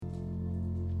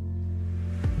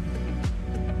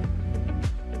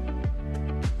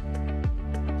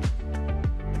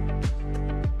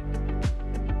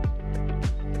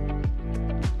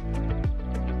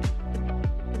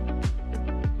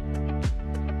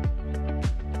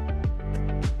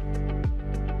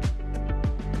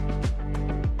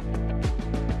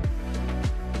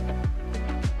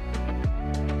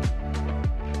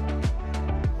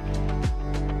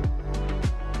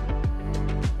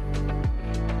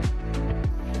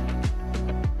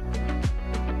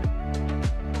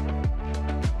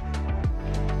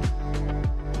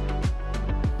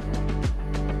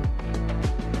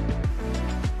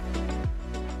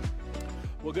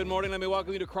Well, good morning. Let me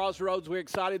welcome you to Crossroads. We're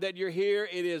excited that you're here.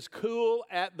 It is cool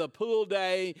at the pool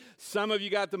day. Some of you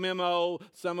got the memo.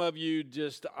 Some of you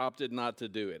just opted not to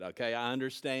do it. Okay, I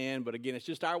understand. But again, it's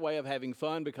just our way of having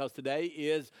fun because today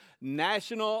is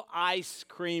National Ice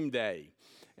Cream Day.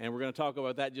 And we're going to talk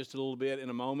about that just a little bit in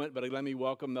a moment. But let me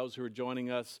welcome those who are joining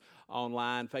us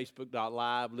online,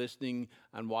 Facebook.live, listening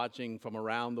and watching from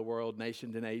around the world,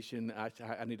 nation to nation.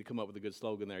 I need to come up with a good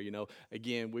slogan there. You know,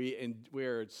 again,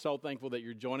 we're so thankful that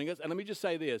you're joining us. And let me just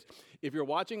say this. If you're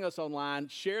watching us online,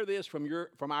 share this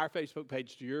from our Facebook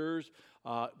page to yours,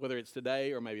 whether it's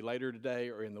today or maybe later today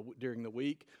or during the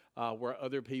week. Where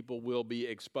other people will be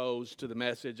exposed to the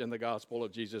message and the gospel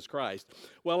of Jesus Christ.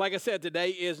 Well, like I said, today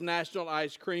is National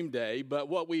Ice Cream Day, but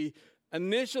what we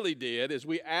initially did is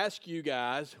we asked you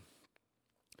guys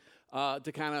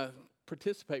to kind of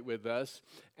participate with us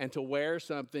and to wear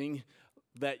something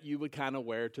that you would kind of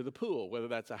wear to the pool, whether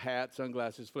that's a hat,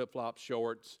 sunglasses, flip-flops,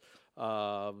 shorts,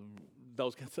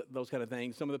 those kind of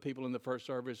things. Some of the people in the first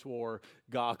service wore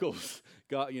goggles,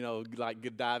 like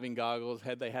good diving goggles.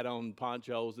 They had on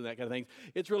ponchos and that kind of thing.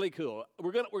 It's really cool.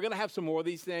 We're gonna have some more of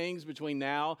these things between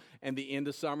now and the end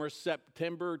of summer.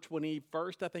 September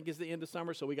 21st, I think, is the end of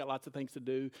summer. So we got lots of things to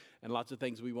do and lots of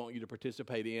things we want you to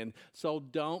participate in. So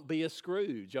don't be a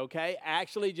Scrooge, okay?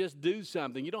 Actually, just do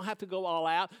something. You don't have to go all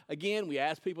out. Again, we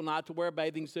asked people not to wear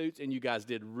bathing suits, and you guys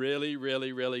did really,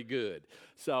 really, really good.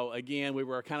 So again, we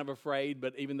were kind of afraid,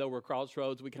 but even though we're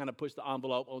Crossroads, we kind of push the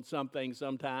envelope on some things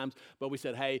sometimes. But we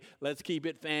said, hey, let's keep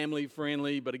it family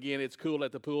friendly. But again, it's cool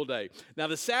at the pool day. Now,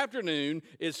 this afternoon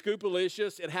is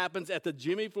Scoopalicious. It happens at the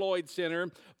Jimmy Floyd Center,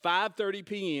 5:30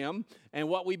 p.m. And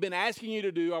what we've been asking you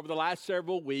to do over the last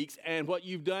several weeks, and what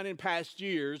you've done in past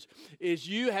years, is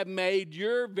you have made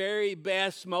your very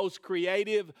best, most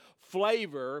creative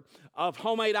flavor of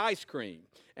homemade ice cream.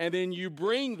 And then you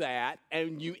bring that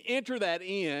and you enter that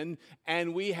in,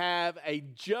 and we have a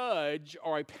judge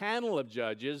or a panel of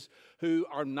judges who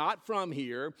are not from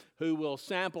here who will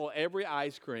sample every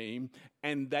ice cream,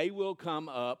 and they will come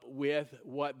up with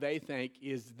what they think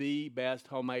is the best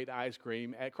homemade ice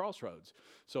cream at Crossroads.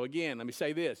 So again, let me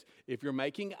say this. If you're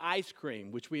making ice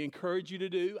cream, which we encourage you to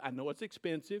do, I know it's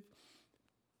expensive,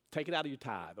 take it out of your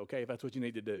tithe, okay, if that's what you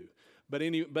need to do. But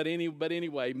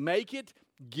anyway, make it,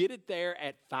 get it there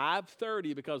at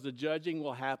 5:30 because the judging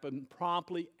will happen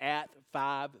promptly at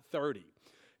 5:30.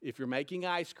 If you're making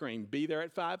ice cream, be there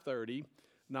at 5:30.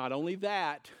 Not only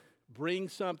that, bring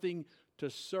something to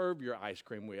serve your ice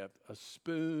cream with, a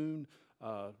spoon,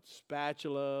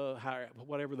 spatula,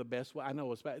 whatever the best way. I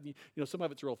know some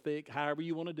of it's real thick. However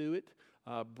you want to do it,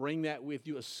 bring that with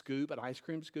you. A scoop, an ice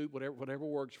cream scoop, whatever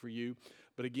works for you.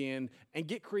 But again, and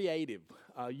get creative.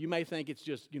 You may think it's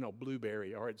just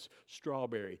blueberry or it's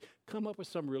strawberry. Come up with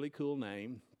some really cool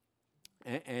name.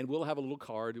 And we'll have a little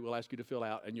card we'll ask you to fill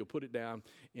out, and you'll put it down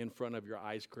in front of your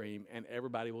ice cream, and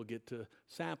everybody will get to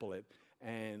sample it.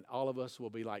 And all of us will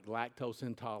be like lactose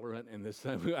intolerant, and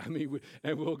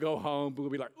and we'll go home. We'll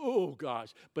be like, oh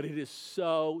gosh! But it is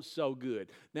so, so good.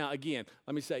 Now, again,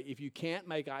 let me say, if you can't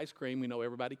make ice cream, we know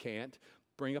everybody can't.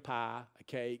 Bring a pie, a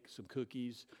cake, some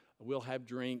cookies. We'll have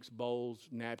drinks, bowls,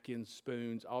 napkins,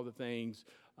 spoons, all the things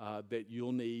that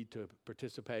you'll need to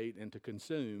participate and to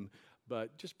consume.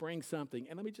 But just bring something.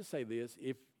 And let me just say this.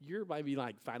 If you're maybe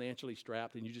like financially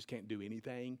strapped and you just can't do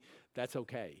anything, that's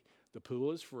okay. The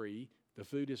pool is free. The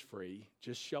food is free.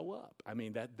 Just show up. I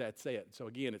mean, that's it. So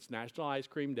again, it's National Ice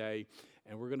Cream Day,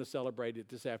 and we're going to celebrate it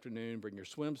this afternoon. Bring your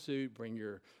swimsuit. Bring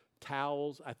your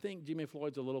towels. I think Jimmy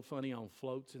Floyd's a little funny on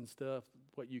floats and stuff,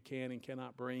 what you can and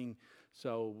cannot bring.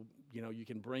 So, you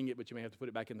can bring it, but you may have to put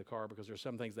it back in the car because there's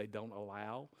some things they don't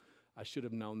allow. I should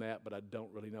have known that, but I don't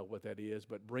really know what that is.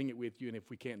 But bring it with you, and if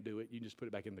we can't do it, you can just put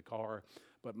it back in the car.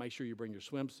 But make sure you bring your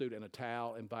swimsuit and a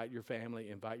towel. Invite your family.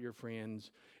 Invite your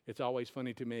friends. It's always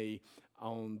funny to me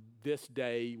on this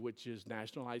day, which is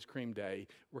National Ice Cream Day,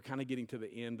 we're kind of getting to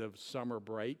the end of summer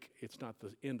break. It's not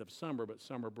the end of summer, but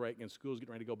summer break, and school's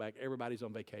getting ready to go back. Everybody's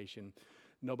on vacation.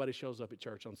 Nobody shows up at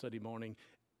church on Sunday morning.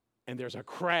 And there's a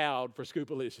crowd for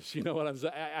Scoopalicious. You know what I'm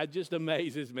saying? It just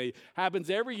amazes me. Happens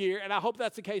every year, and I hope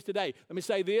that's the case today. Let me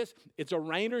say this. It's a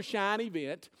rain or shine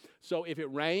event. So if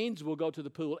it rains, we'll go to the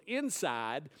pool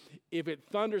inside. If it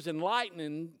thunders and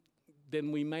lightning,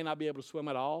 then we may not be able to swim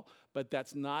at all. But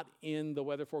that's not in the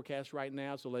weather forecast right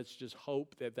now, so let's just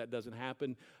hope that doesn't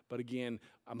happen. But again,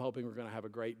 I'm hoping we're going to have a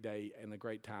great day and a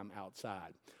great time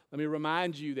outside. Let me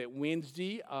remind you that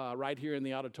Wednesday, right here in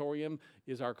the auditorium,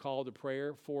 is our call to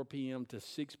prayer, 4 p.m. to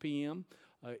 6 p.m.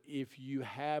 If you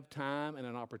have time and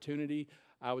an opportunity,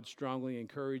 I would strongly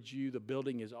encourage you. The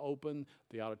building is open.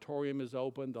 The auditorium is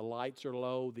open. The lights are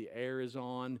low. The air is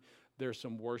on. There's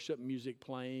some worship music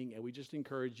playing, and we just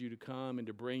encourage you to come and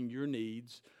to bring your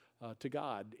needs to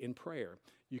God in prayer.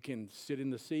 You can sit in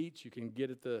the seats. You can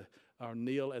get at or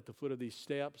kneel at the foot of these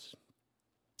steps.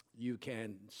 You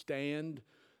can stand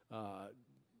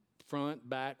front,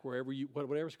 back,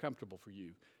 whatever's comfortable for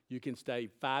you. You can stay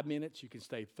 5 minutes. You can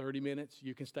stay 30 minutes.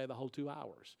 You can stay the whole 2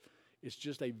 hours. It's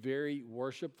just a very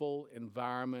worshipful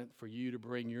environment for you to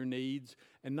bring your needs,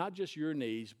 and not just your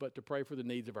needs, but to pray for the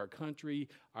needs of our country,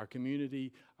 our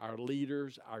community, our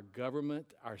leaders, our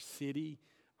government, our city,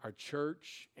 our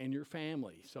church, and your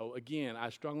family. So again,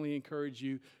 I strongly encourage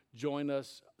you, join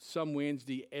us some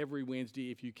Wednesday, every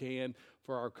Wednesday if you can,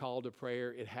 for our call to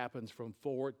prayer. It happens from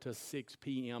 4 to 6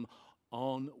 p.m.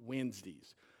 on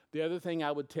Wednesdays. The other thing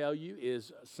I would tell you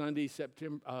is Sunday,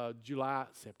 July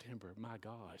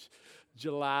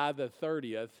the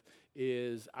 30th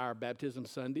is our baptism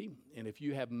Sunday. And if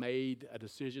you have made a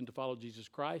decision to follow Jesus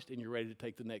Christ and you're ready to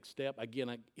take the next step,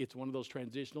 again, it's one of those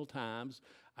transitional times.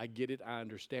 I get it. I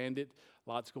understand it.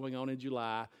 Lots going on in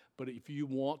July. But if you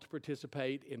want to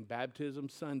participate in baptism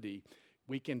Sunday,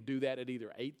 we can do that at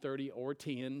either 8:30 or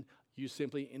 10. You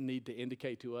simply need to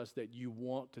indicate to us that you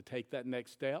want to take that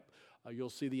next step.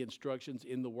 You'll see the instructions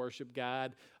in the worship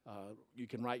guide. You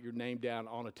can write your name down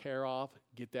on a tear-off,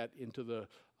 get that into the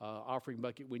offering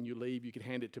bucket when you leave. You can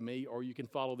hand it to me, or you can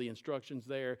follow the instructions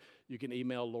there. You can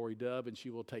email Lori Dove, and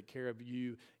she will take care of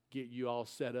you, get you all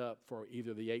set up for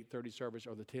either the 8:30 service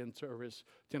or the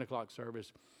 10 o'clock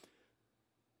service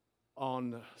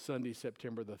on Sunday,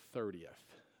 September the 30th.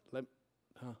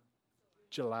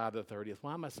 July the 30th.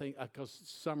 Why am I saying? Because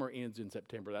summer ends in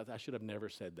September. I should have never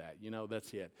said that.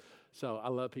 That's it. So I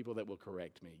love people that will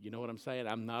correct me. You know what I'm saying?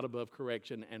 I'm not above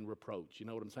correction and reproach. You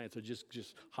know what I'm saying? So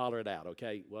just holler it out,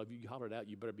 okay? Well, if you holler it out,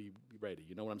 you better be ready.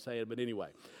 You know what I'm saying? But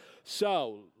anyway.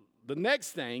 So the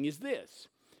next thing is this.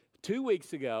 2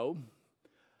 weeks ago,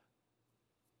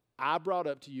 I brought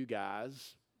up to you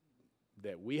guys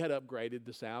that we had upgraded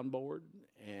the soundboard,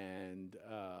 and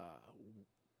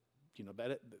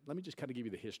let me just kind of give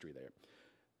you the history there.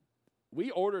 We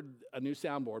ordered a new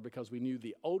soundboard because we knew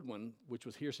the old one, which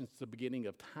was here since the beginning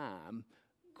of time,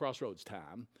 Crossroads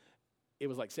time, it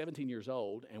was like 17 years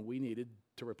old, and we needed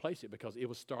to replace it because it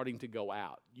was starting to go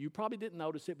out. You probably didn't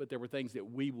notice it, but there were things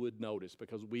that we would notice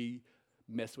because we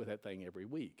mess with that thing every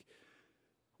week.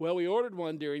 Well, we ordered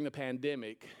one during the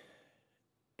pandemic,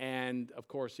 and of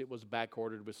course it was back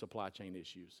ordered with supply chain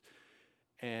issues.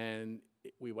 And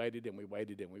we waited and we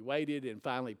waited and we waited, and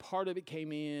finally part of it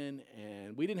came in,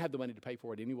 and we didn't have the money to pay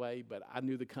for it anyway, but I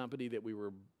knew the company that we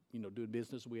were doing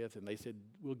business with, and they said,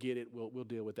 we'll get it, we'll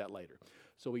deal with that later.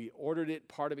 So we ordered it,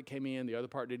 part of it came in, the other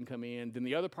part didn't come in, then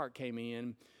the other part came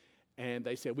in, and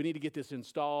they said, we need to get this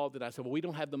installed, and I said, well, we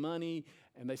don't have the money,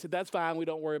 and they said, that's fine, we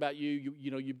don't worry about you,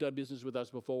 you've done business with us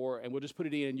before, and we'll just put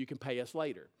it in, you can pay us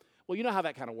later. Well, you know how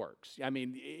that kind of works. I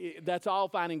mean, that's all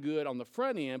fine and good on the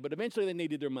front end, but eventually they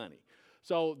needed their money.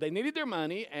 So they needed their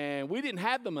money, and we didn't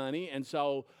have the money, and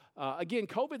so, again,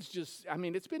 COVID's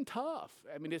it's been tough.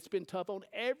 It's been tough on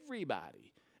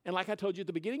everybody. And like I told you at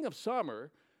the beginning of summer,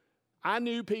 I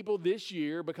knew people this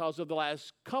year, because of the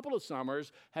last couple of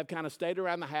summers, have kind of stayed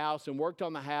around the house and worked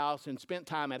on the house and spent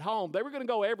time at home. They were going to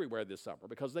go everywhere this summer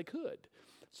because they could.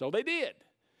 So they did.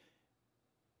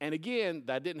 And again,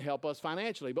 that didn't help us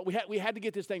financially, but we had to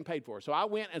get this thing paid for. So I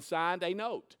went and signed a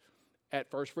note at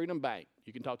First Freedom Bank.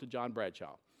 You can talk to John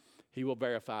Bradshaw. He will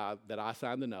verify that I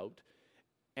signed the note.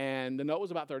 And the note was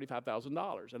about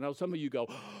 $35,000. I know some of you go,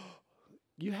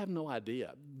 you have no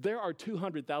idea. There are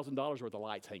 $200,000 worth of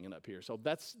lights hanging up here. So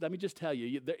let me just tell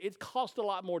you, it costs a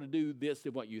lot more to do this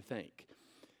than what you think.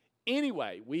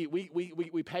 Anyway,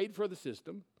 we paid for the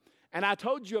system, and I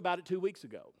told you about it 2 weeks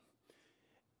ago.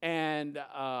 And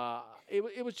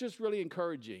it was just really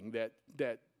encouraging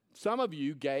that some of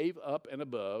you gave up and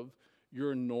above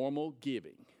your normal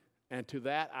giving. And to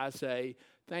that I say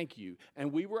thank you.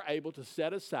 And we were able to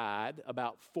set aside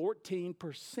about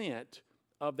 14%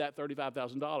 of that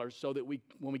 $35,000 so that when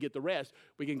we get the rest,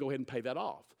 we can go ahead and pay that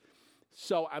off.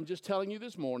 So I'm just telling you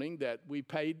this morning that we've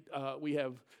paid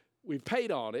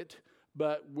on it,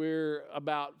 but we're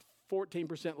about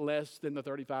 14% less than the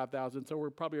 $35,000. So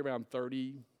we're probably around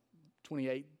 30,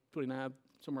 28, 29,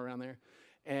 somewhere around there.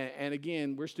 And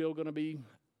again, we're still going to be,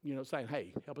 saying,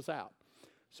 hey, help us out.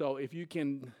 So if you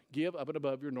can give up and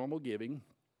above your normal giving,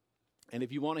 and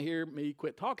if you want to hear me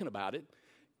quit talking about it,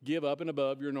 give up and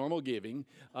above your normal giving,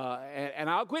 and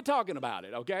I'll quit talking about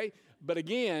it, okay? But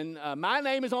again, my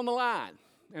name is on the line,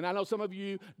 and I know some of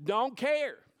you don't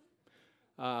care.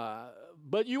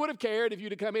 But you would have cared if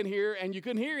you'd have come in here and you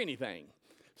couldn't hear anything.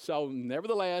 So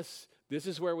nevertheless, this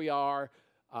is where we are.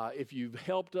 If you've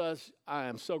helped us, I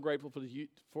am so grateful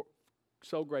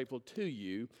so grateful to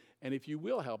you. And if you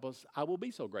will help us, I will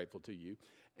be so grateful to you.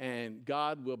 And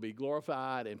God will be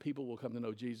glorified, and people will come to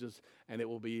know Jesus, and it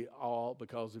will be all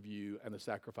because of you and the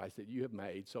sacrifice that you have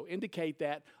made. So indicate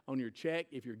that on your check.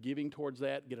 If you're giving towards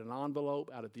that, get an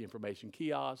envelope out at the information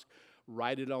kiosk.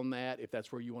 Write it on that if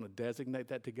that's where you want to designate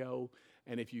that to go.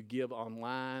 And if you give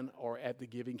online or at the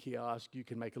giving kiosk, you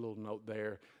can make a little note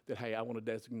there that, hey, I want to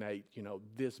designate,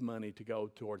 this money to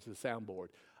go towards the soundboard.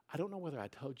 I don't know whether I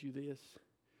told you this.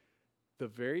 The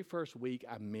very first week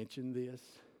I mentioned this,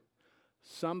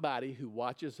 somebody who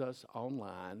watches us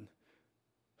online,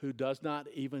 who does not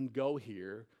even go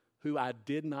here, who I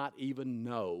did not even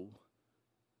know,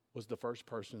 was the first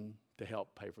person to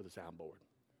help pay for the soundboard.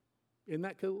 Isn't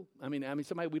that cool? I mean,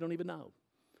 somebody we don't even know.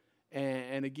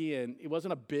 And again, it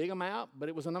wasn't a big amount, but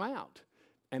it was an amount,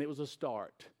 and it was a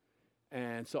start.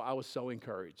 And so I was so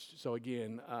encouraged. So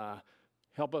again,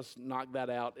 help us knock that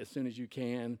out as soon as you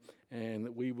can,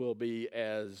 and we will be,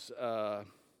 as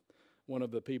one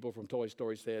of the people from Toy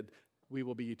Story said, we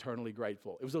will be eternally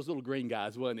grateful. It was those little green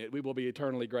guys, wasn't it? We will be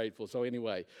eternally grateful. So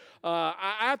anyway,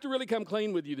 I have to really come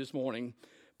clean with you this morning,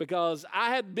 because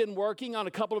I had been working on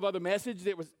a couple of other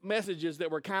messages that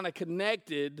were kind of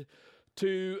connected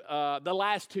to the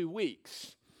last 2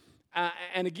 weeks.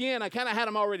 And again, I kind of had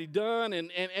them already done,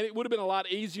 and it would have been a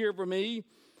lot easier for me,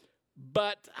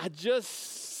 but I just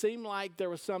seemed like there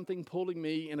was something pulling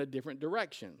me in a different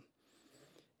direction.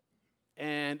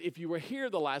 And if you were here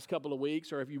the last couple of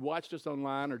weeks, or if you watched us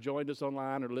online or joined us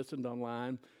online or listened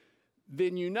online,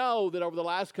 then you know that over the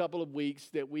last couple of weeks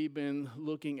that we've been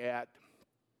looking at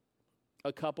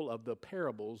a couple of the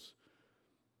parables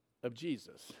of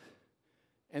Jesus.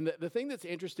 And the thing that's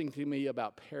interesting to me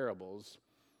about parables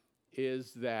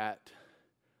is that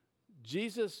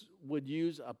Jesus would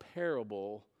use a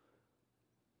parable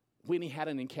when he had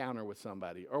an encounter with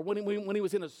somebody, or when he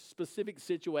was in a specific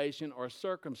situation or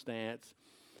circumstance,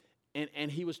 and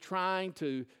he was trying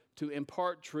to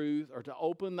impart truth or to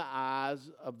open the eyes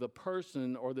of the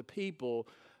person or the people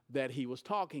that he was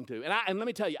talking to. And let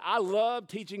me tell you, I love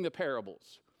teaching the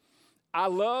parables. I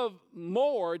love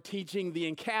more teaching the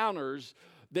encounters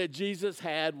that Jesus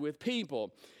had with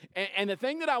people. And the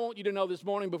thing that I want you to know this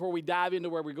morning before we dive into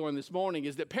where we're going this morning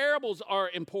is that parables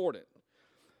are important.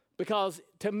 Because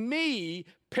to me,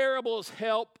 parables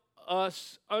help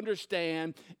us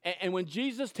understand. And when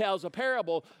Jesus tells a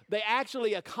parable, they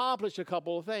actually accomplish a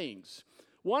couple of things.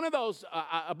 One of those,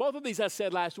 both of these I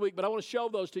said last week, but I want to show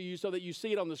those to you so that you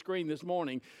see it on the screen this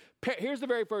morning. Here's the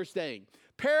very first thing.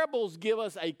 Parables give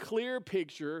us a clear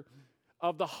picture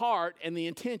of the heart and the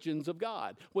intentions of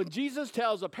God. When Jesus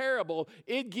tells a parable,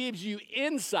 it gives you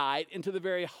insight into the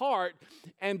very heart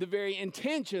and the very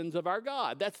intentions of our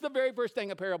God. That's the very first thing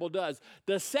a parable does.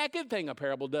 The second thing a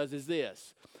parable does is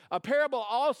this. A parable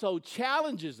also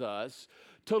challenges us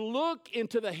to look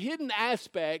into the hidden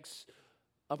aspects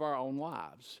of our own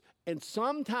lives. And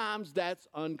sometimes that's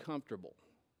uncomfortable,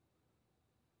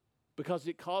 because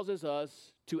it causes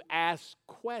us to ask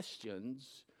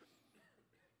questions.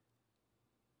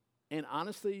 And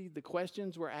honestly, the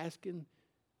questions we're asking,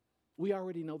 we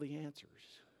already know the answers.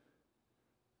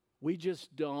 We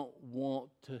just don't want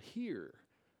to hear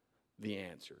the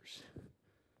answers.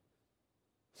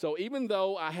 So even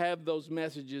though I have those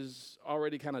messages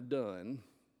already kind of done,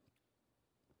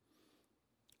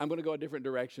 I'm going to go a different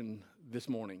direction this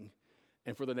morning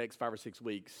and for the next 5 or 6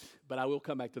 weeks, but I will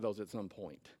come back to those at some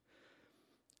point.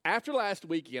 After last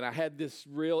weekend, I had this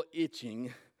real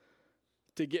itching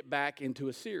to get back into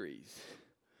a series,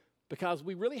 because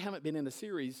we really haven't been in a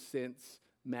series since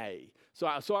May. So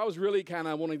I was really kind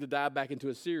of wanting to dive back into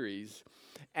a series.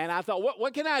 And I thought,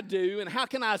 what can I do and how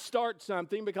can I start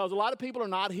something? Because a lot of people are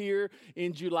not here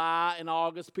in July and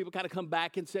August. People kind of come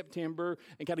back in September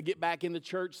and kind of get back in the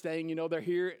church saying, they're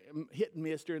here hit and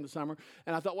miss during the summer.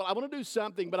 And I thought, well, I want to do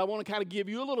something, but I want to kind of give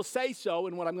you a little say-so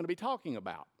in what I'm going to be talking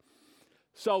about.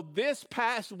 So this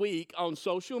past week on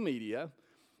social media,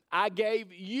 I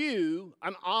gave you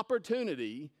an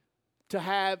opportunity to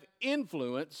have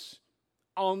influence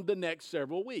on the next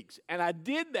several weeks. And I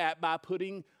did that by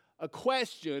putting a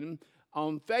question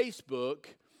on Facebook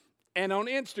and on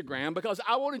Instagram, because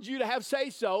I wanted you to have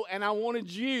say-so, and I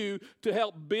wanted you to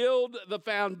help build the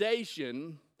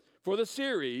foundation for the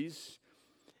series.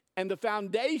 And the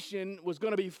foundation was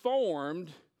going to be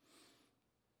formed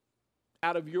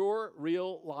out of your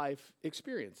real life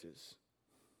experiences.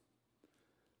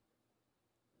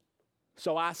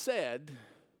 So I said,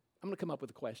 I'm going to come up with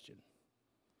a question,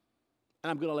 and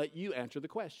I'm going to let you answer the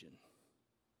question.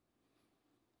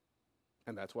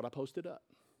 And that's what I posted up.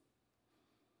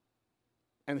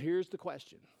 And here's the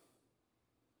question.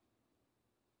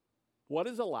 What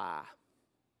is a lie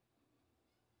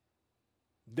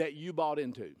that you bought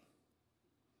into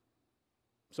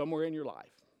somewhere in your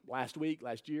life? Last week,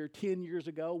 last year, 10 years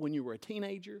ago, when you were a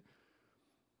teenager?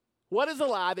 What is a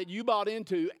lie that you bought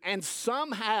into and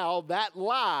somehow that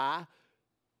lie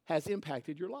has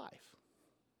impacted your life?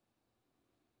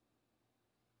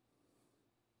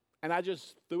 And I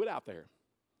just threw it out there.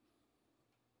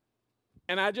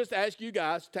 And I just ask you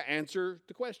guys to answer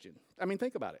the question. I mean,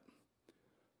 think about it.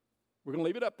 We're going to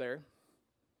leave it up there.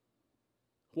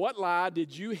 What lie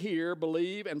did you hear,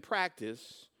 believe, and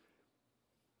practice,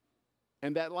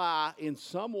 and that lie in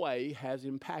some way has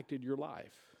impacted your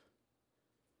life?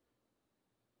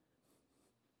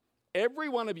 Every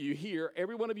one of you here,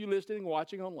 every one of you listening,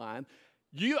 watching online,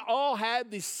 you all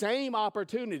had the same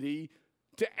opportunity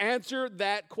to answer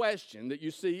that question that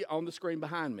you see on the screen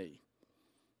behind me.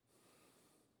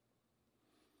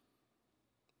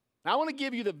 I want to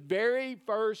give you the very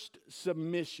first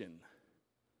submission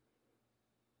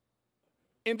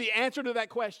in the answer to that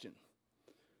question.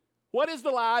 What is the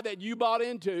lie that you bought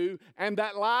into and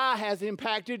that lie has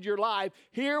impacted your life?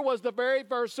 Here was the very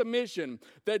first submission,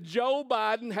 that Joe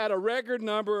Biden had a record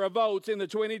number of votes in the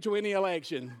 2020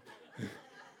 election.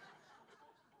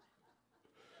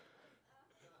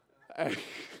 And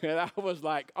I was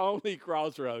like, only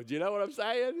Crossroads. You know what I'm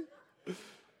saying?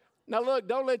 Now, look,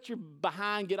 don't let your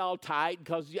behind get all tight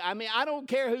because, I don't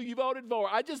care who you voted for.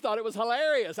 I just thought it was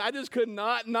hilarious. I just could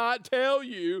not tell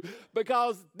you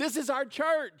because this is our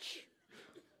church.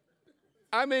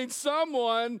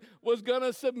 Someone was going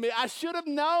to submit. I should have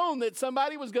known that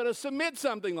somebody was going to submit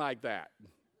something like that.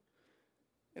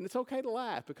 And it's okay to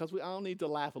laugh because we all need to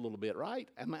laugh a little bit, right?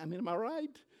 Am I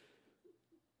right?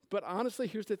 But honestly,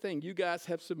 here's the thing. You guys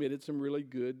have submitted some really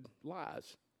good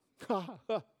lies.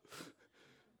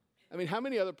 How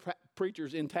many other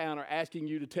preachers in town are asking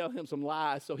you to tell him some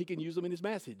lies so he can use them in his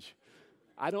message?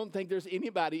 I don't think there's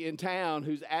anybody in town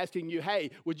who's asking you,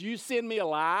 hey, would you send me a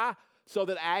lie so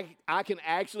that I can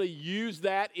actually use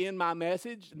that in my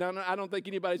message? No, I don't think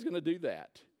anybody's going to do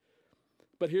that.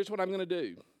 But here's what I'm going to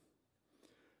do.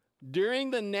 During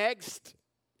the next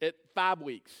 5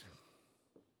 weeks,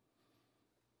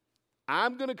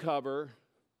 I'm going to cover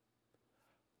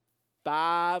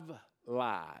 5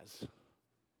 lies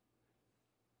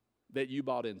that you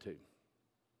bought into,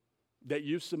 that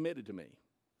you submitted to me.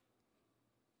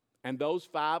 And those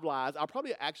 5 lies, I'll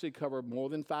probably actually cover more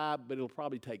than 5, but it'll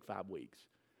probably take 5 weeks.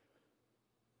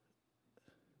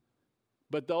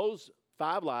 But those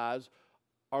 5 lies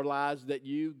are lies that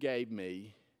you gave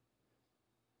me,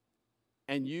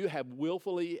 and you have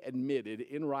willfully admitted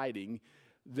in writing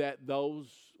that those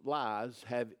lies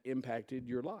have impacted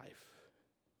your life.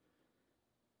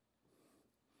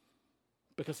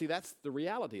 Because, see, that's the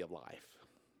reality of life.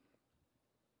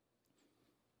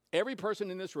 Every person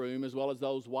in this room, as well as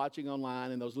those watching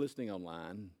online and those listening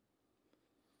online,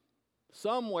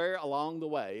 somewhere along the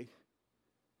way,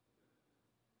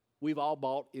 we've all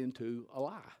bought into a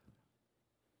lie.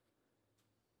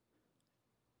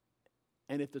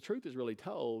 And if the truth is really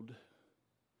told,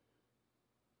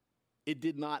 it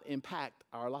did not impact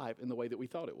our life in the way that we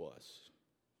thought it was.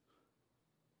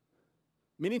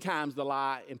 Many times the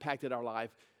lie impacted our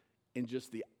life in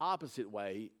just the opposite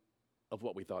way of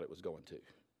what we thought it was going to.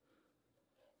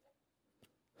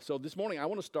 So this morning, I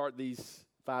want to start these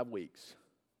 5 weeks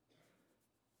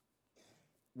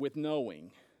with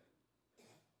knowing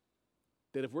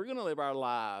that if we're going to live our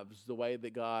lives the way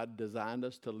that God designed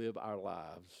us to live our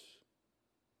lives,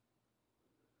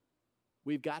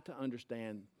 we've got to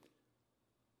understand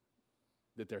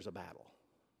that there's a battle.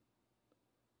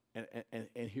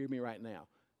 And hear me right now.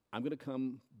 I'm going to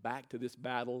come back to this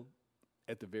battle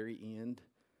at the very end.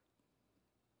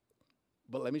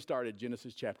 But let me start at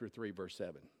Genesis chapter 3, verse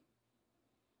 7.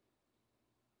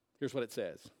 Here's what it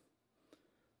says.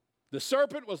 The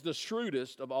serpent was the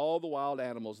shrewdest of all the wild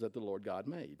animals that the Lord God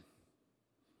made.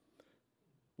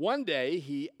 One day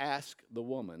he asked the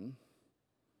woman,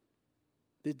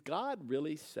 did God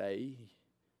really say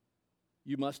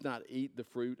you must not eat the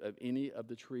fruit of any of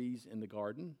the trees in the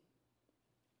garden?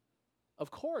 Of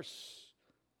course,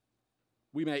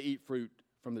 we may eat fruit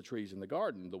from the trees in the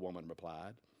garden, the woman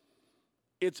replied.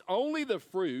 It's only the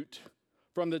fruit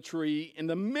from the tree in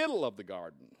the middle of the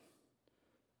garden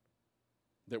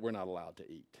that we're not allowed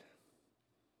to eat.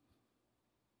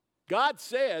 God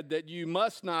said that you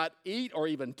must not eat or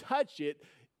even touch it.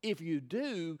 If you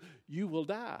do, you will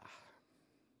die.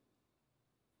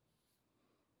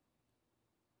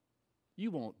 You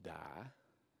won't die,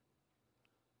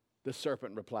 the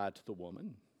serpent replied to the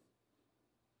woman.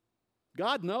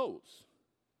 God knows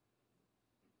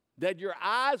that your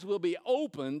eyes will be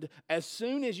opened as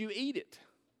soon as you eat it.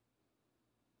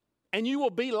 And you will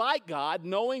be like God,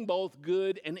 knowing both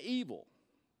good and evil.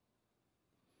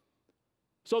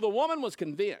 So the woman was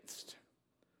convinced.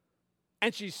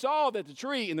 And she saw that the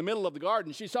tree in the middle of the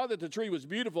garden, she saw that the tree was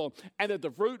beautiful and that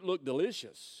the fruit looked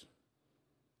delicious.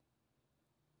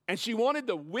 And she wanted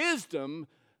the wisdom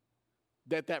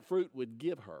that fruit would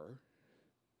give her.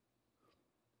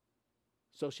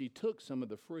 So she took some of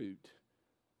the fruit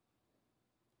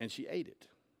and she ate it.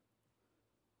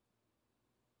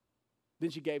 Then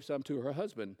she gave some to her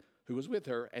husband who was with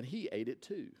her, and he ate it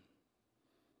too.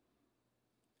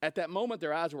 At that moment,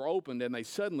 their eyes were opened, and they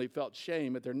suddenly felt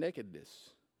shame at their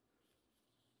nakedness.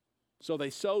 So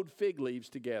they sewed fig leaves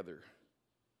together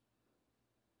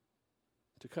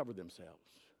to cover themselves.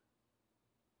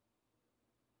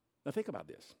 Now think about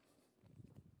this.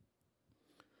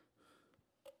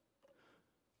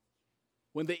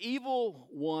 When the evil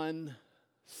one,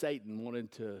 Satan,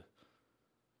 wanted to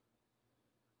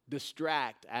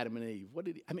distract Adam and Eve, what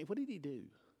did he do?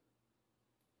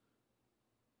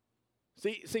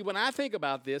 See, when I think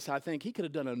about this, I think he could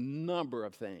have done a number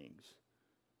of things.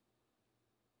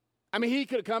 I mean, he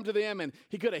could have come to them and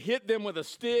he could have hit them with a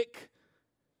stick.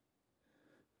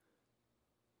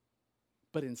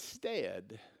 But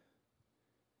instead,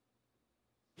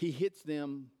 he hits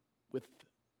them with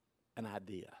an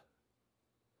idea.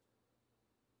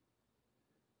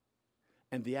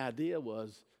 And the idea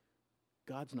was,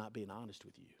 God's not being honest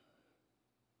with you.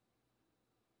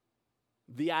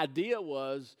 The idea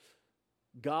was,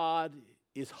 God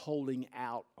is holding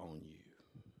out on you.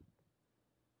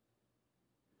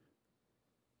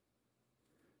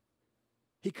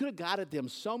 He could have got at them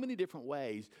so many different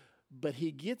ways, but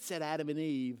he gets at Adam and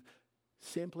Eve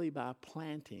simply by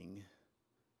planting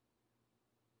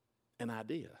an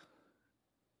idea.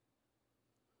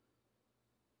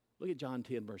 Look at John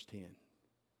 10, verse 10. It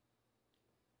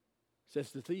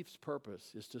says, the thief's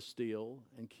purpose is to steal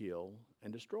and kill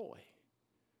and destroy.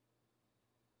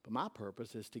 But my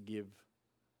purpose is to give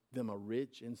them a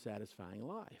rich and satisfying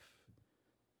life.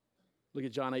 Look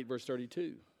at John 8, verse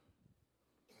 32.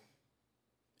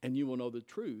 And you will know the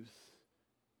truth,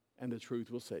 and the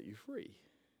truth will set you free.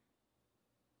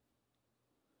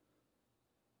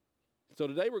 So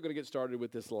today we're going to get started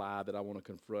with this lie that I want to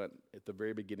confront at the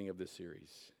very beginning of this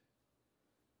series.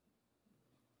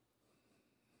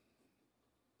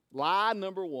 Lie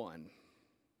number one.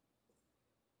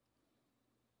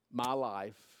 My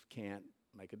life can't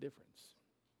make a difference.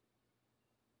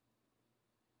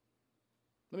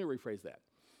 Let me rephrase that.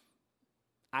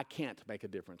 I can't make a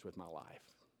difference with my life.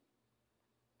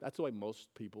 That's the way most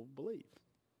people believe.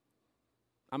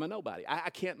 I'm a nobody. I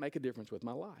can't make a difference with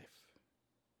my life.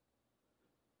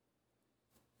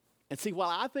 And see, while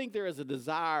I think there is a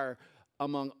desire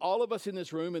among all of us in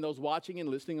this room and those watching and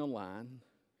listening online,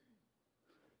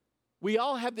 we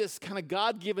all have this kind of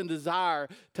God-given desire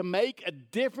to make a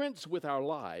difference with our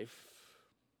life.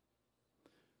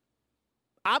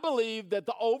 I believe that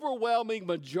the overwhelming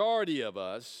majority of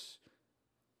us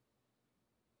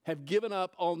have given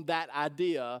up on that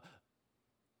idea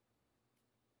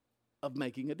of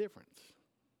making a difference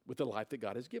with the life that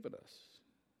God has given us.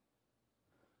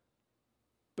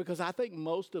 Because I think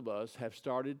most of us have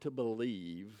started to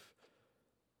believe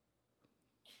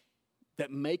that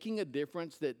making a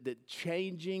difference, that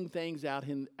changing things out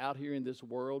here in this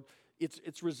world,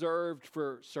 it's reserved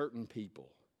for certain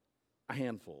people, a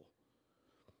handful.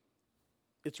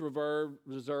 It's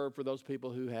reserved for those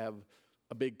people who have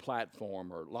a big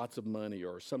platform or lots of money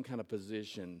or some kind of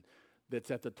position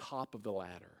that's at the top of the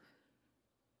ladder.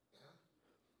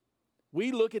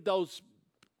 We look at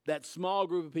that small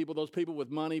group of people, those people with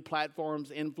money,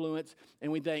 platforms, influence,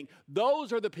 and we think,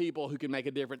 those are the people who can make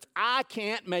a difference. I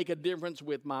can't make a difference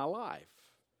with my life.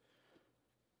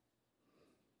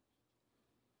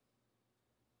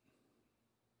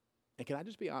 And can I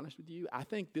just be honest with you? I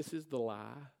think this is the lie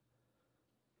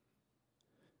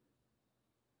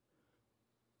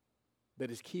that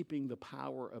is keeping the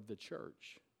power of the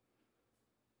church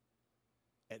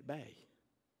at bay.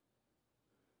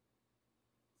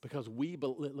 Because we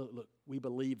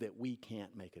believe that we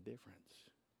can't make a difference.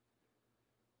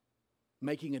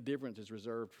 Making a difference is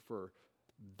reserved for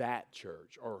that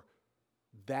church or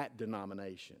that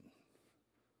denomination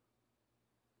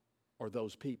or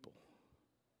those people.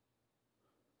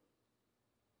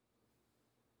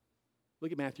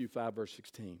 Look at Matthew 5, verse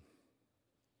 16.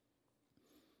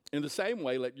 In the same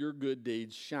way, let your good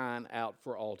deeds shine out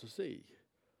for all to see,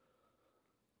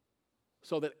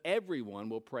 so that everyone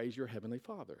will praise your heavenly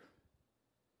Father.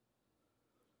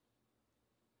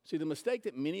 See, the mistake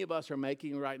that many of us are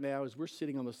making right now is we're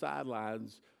sitting on the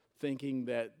sidelines thinking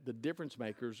that the difference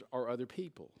makers are other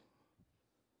people.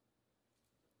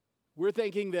 We're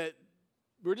thinking that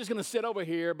we're just going to sit over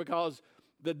here because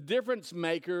the difference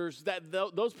makers,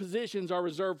 those positions are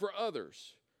reserved for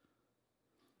others.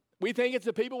 We think it's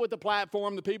the people with the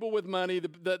platform, the people with money,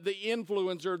 the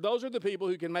influencer. Those are the people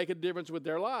who can make a difference with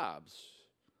their lives.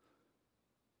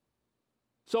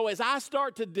 So as I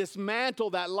start to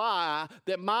dismantle that lie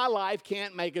that my life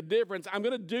can't make a difference, I'm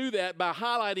going to do that by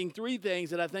highlighting 3 things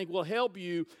that I think will help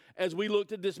you as we look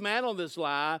to dismantle this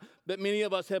lie that many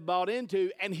of us have bought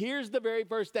into. And here's the very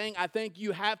first thing I think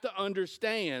you have to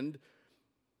understand.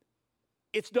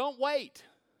 It's don't wait.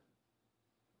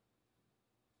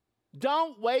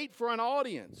 Don't wait for an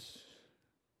audience.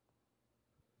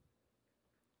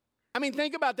 I mean,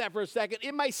 think about that for a second.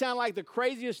 It may sound like the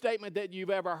craziest statement that you've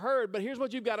ever heard, but here's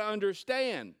what you've got to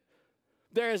understand.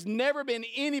 There has never been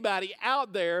anybody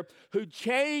out there who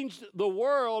changed the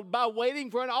world by waiting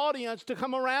for an audience to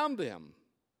come around them.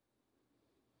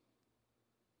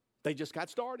 They just got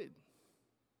started.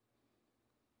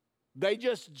 They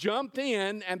just jumped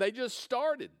in and they just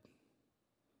started.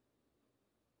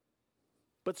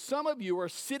 But some of you are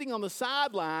sitting on the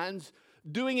sidelines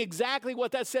doing exactly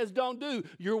what that says don't do.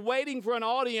 You're waiting for an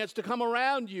audience to come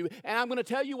around you. And I'm going to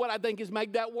tell you what I think has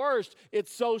made that worse.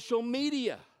 It's social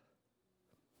media.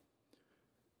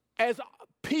 As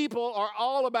people are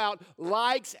all about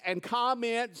likes and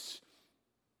comments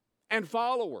and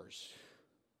followers,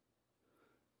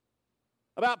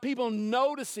 about people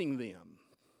noticing them,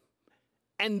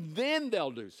 and then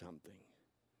they'll do something.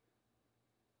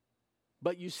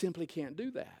 But you simply can't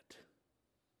do that.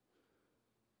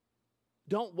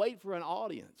 Don't wait for an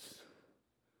audience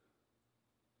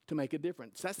to make a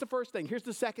difference. That's the first thing. Here's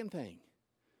the second thing.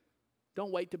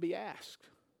 Don't wait to be asked.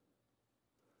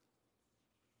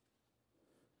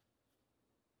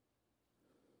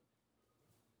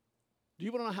 Do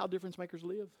you want to know how difference makers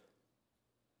live?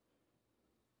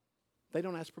 They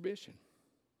don't ask permission.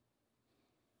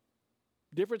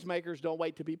 Difference makers don't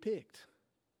wait to be picked.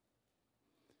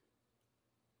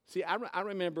 See, I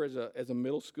remember as a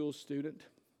middle school student,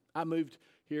 I moved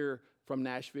here from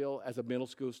Nashville as a middle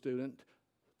school student,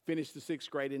 finished the 6th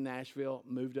grade in Nashville,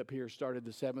 moved up here, started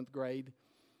the 7th grade.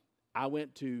 I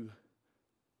went to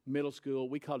middle school.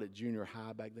 We called it junior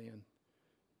high back then.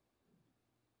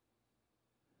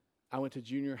 I went to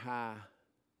junior high,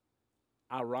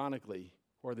 ironically,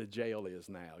 where the jail is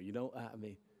now. You know, I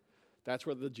mean, that's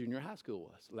where the junior high school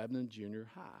was, Lebanon Junior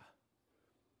High.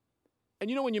 And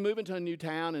you know, when you move into a new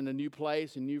town and a new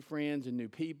place and new friends and new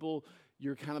people,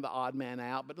 you're kind of the odd man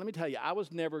out. But let me tell you, I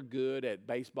was never good at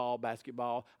baseball,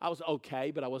 basketball. I was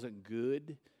okay, but I wasn't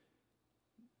good.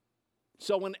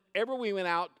 So whenever we went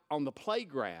out on the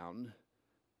playground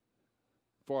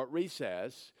for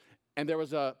recess, and there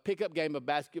was a pickup game of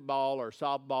basketball or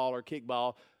softball or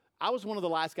kickball, I was one of the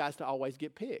last guys to always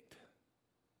get picked.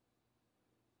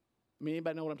 I mean,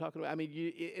 anybody know what I'm talking about? I mean,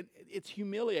 it's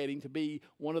humiliating to be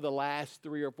one of the last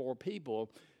 3 or 4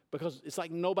 people because it's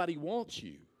like nobody wants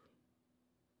you.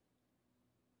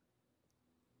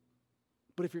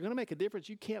 But if you're going to make a difference,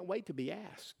 you can't wait to be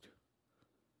asked.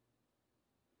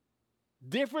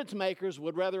 Difference makers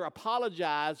would rather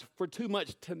apologize for too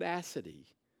much tenacity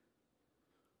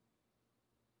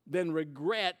than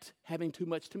regret having too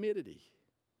much timidity.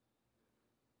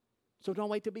 So don't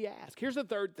wait to be asked. Here's the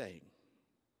third thing.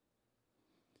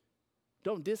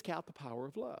 Don't discount the power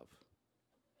of love.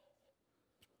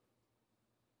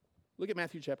 Look at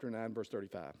Matthew chapter 9, verse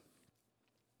 35.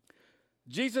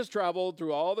 Jesus traveled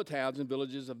through all the towns and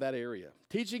villages of that area,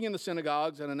 teaching in the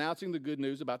synagogues and announcing the good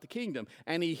news about the kingdom.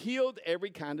 And he healed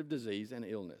every kind of disease and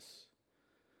illness.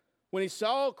 When he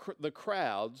saw the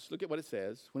crowds, look at what it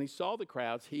says. When he saw the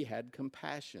crowds, he had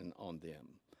compassion on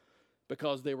them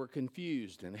because they were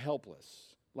confused and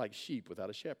helpless, like sheep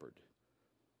without a shepherd.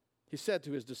 He said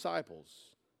to his disciples,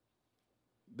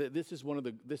 that this is one of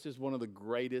the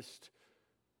greatest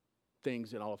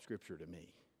things in all of Scripture to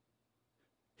me.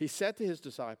 He said to his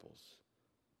disciples,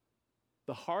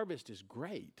 the harvest is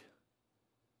great,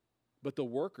 but the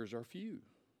workers are few.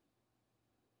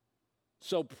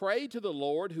 So pray to the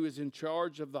Lord who is in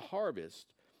charge of the harvest.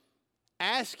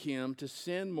 Ask him to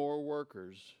send more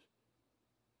workers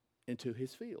into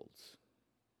his fields.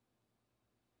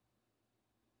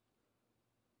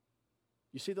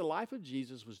 You see, the life of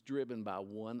Jesus was driven by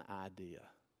one idea.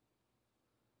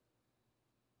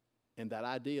 And that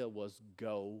idea was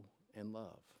go and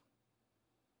love.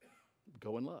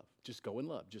 Go and love. Just go and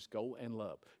love. Just go and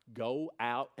love. Go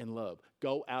out and love.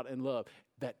 Go out and love.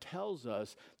 That tells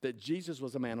us that Jesus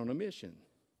was a man on a mission.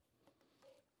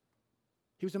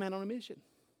 He was a man on a mission.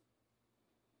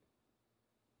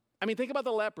 I mean, think about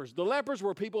the lepers. The lepers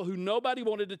were people who nobody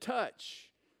wanted to touch.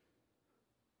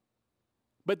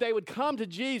 But they would come to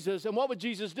Jesus, and what would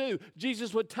Jesus do?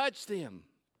 Jesus would touch them.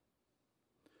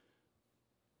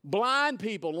 Blind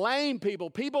people, lame people,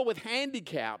 people with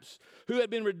handicaps who had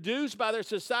been reduced by their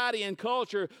society and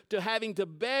culture to having to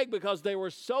beg because they were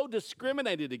so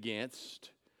discriminated against,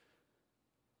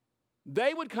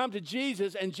 they would come to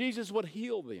Jesus and Jesus would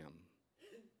heal them.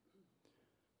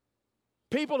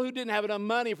 People who didn't have enough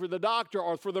money for the doctor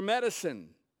or for the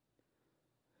medicine,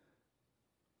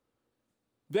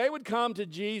 they would come to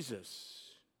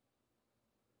Jesus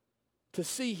to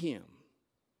see him.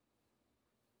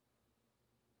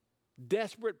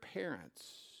 Desperate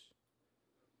parents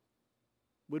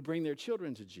would bring their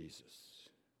children to Jesus.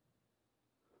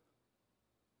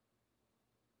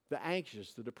 The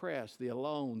anxious, the depressed, the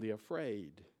alone, the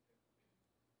afraid.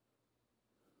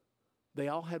 They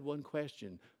all had one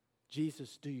question.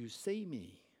 Jesus, do you see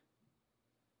me?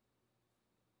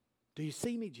 Do you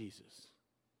see me, Jesus?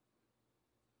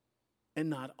 And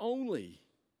not only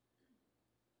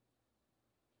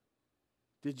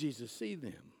did Jesus see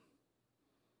them,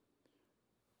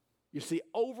 you see,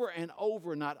 over and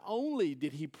over, not only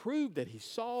did he prove that he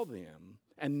saw them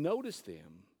and noticed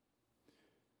them,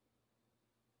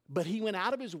 but he went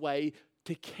out of his way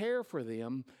to care for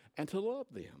them and to love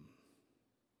them.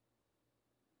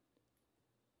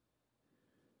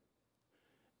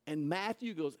 And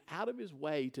Matthew goes out of his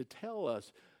way to tell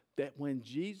us that when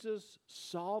Jesus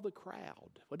saw the crowd,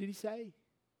 what did he say?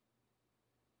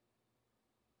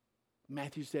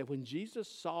 Matthew said, when Jesus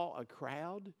saw a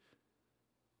crowd,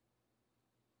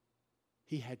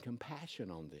 he had compassion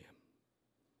on them.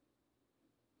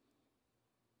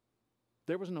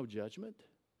 There was no judgment.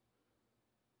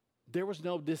 There was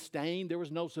no disdain. There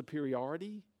was no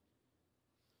superiority.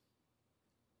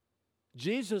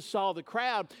 Jesus saw the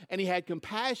crowd and he had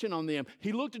compassion on them.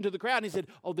 He looked into the crowd and he said,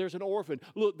 oh, there's an orphan.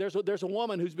 Look, there's a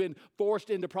woman who's been forced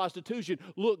into prostitution.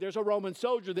 Look, there's a Roman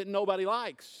soldier that nobody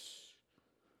likes.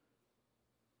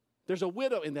 There's a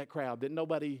widow in that crowd that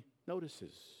nobody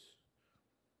notices.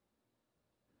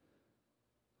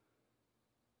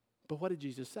 But what did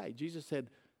Jesus say? Jesus said,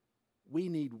 we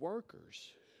need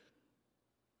workers.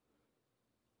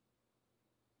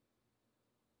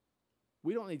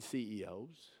 We don't need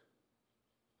CEOs.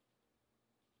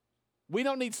 We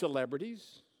don't need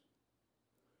celebrities.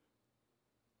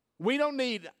 We don't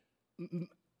need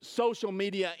social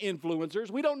media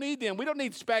influencers. We don't need them. We don't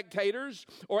need spectators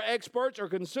or experts or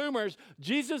consumers.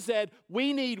 Jesus said,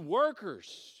 we need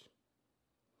workers.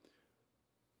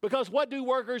 Because what do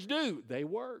workers do? They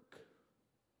work.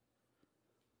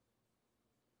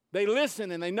 They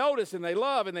listen and they notice and they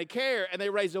love and they care and they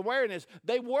raise awareness.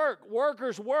 They work.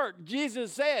 Workers work.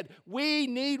 Jesus said, we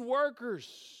need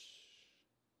workers.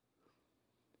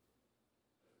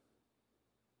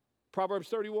 Proverbs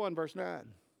 31, verse 9.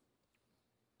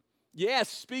 Yes,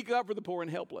 speak up for the poor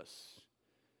and helpless,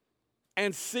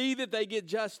 and see that they get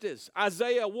justice.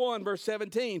 Isaiah 1, verse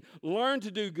 17. Learn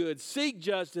to do good, seek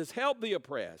justice, help the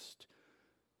oppressed,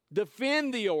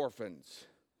 defend the orphans,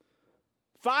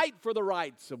 fight for the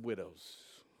rights of widows.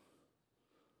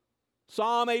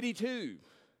 Psalm 82.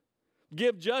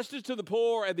 Give justice to the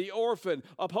poor and the orphan.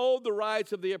 Uphold the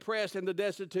rights of the oppressed and the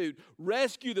destitute.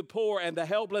 Rescue the poor and the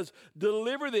helpless.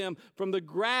 Deliver them from the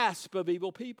grasp of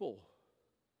evil people.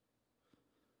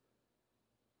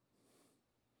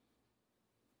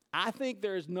 I think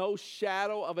there is no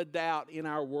shadow of a doubt in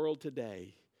our world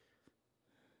today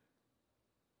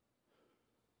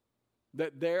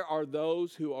that there are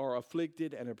those who are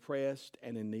afflicted and oppressed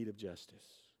and in need of justice.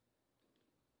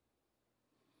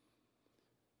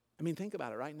 I mean, think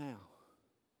about it right now.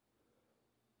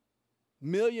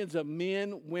 Millions of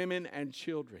men, women, and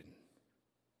children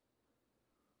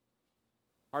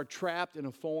are trapped in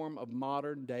a form of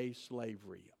modern-day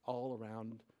slavery all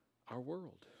around our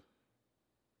world.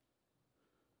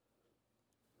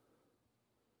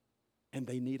 And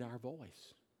they need our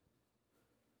voice.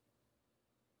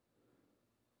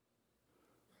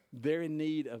 They're in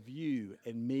need of you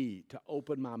and me to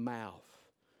open my mouth.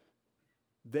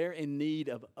 They're in need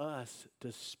of us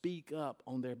to speak up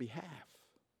on their behalf.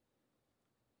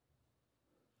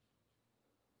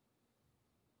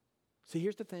 See,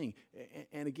 here's the thing.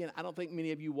 And again, I don't think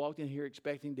many of you walked in here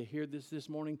expecting to hear this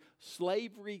morning.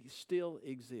 Slavery still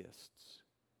exists.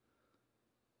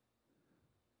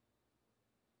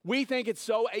 We think it's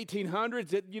so 1800s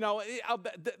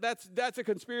that, that's a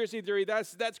conspiracy theory.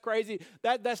 That's crazy.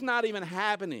 That's not even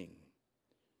happening.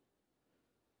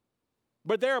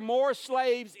 But there are more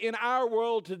slaves in our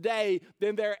world today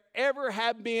than there ever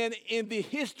have been in the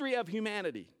history of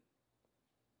humanity.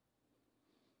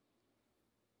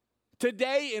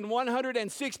 Today, in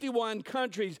 161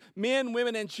 countries, men,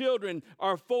 women, and children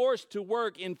are forced to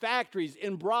work in factories,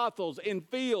 in brothels, in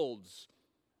fields.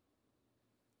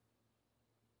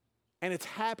 And it's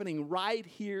happening right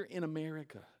here in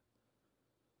America,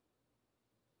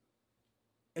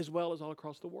 as well as all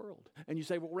across the world. And you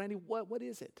say, well, Randy, what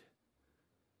is it?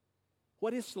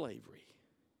 What is slavery?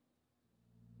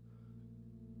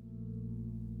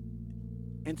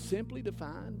 And simply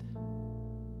defined,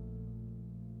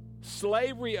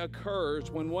 slavery occurs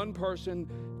when one person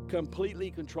completely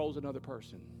controls another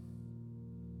person,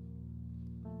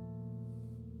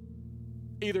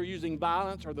 either using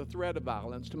violence or the threat of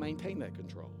violence to maintain that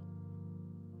control.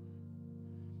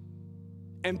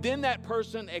 And then that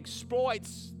person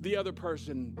exploits the other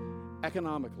person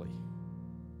economically,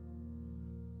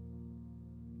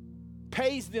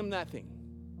 pays them nothing,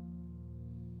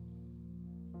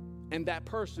 and that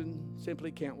person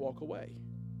simply can't walk away.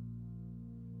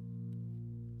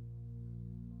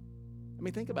 I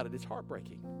mean, think about it. It's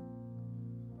heartbreaking.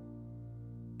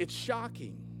 It's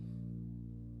shocking.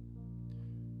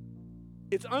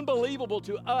 It's unbelievable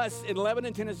to us in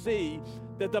Lebanon, Tennessee,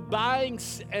 that the buying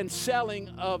and selling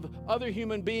of other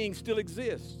human beings still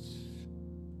exists.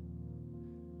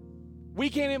 We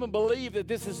can't even believe that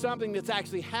this is something that's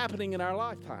actually happening in our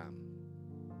lifetime.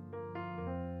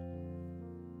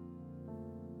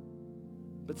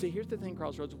 But see, here's the thing,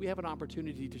 Crossroads. We have an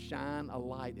opportunity to shine a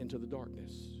light into the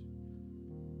darkness.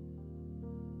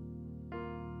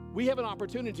 We have an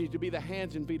opportunity to be the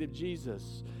hands and feet of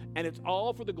Jesus, and it's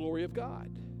all for the glory of God.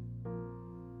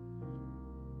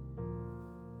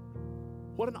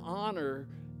 What an honor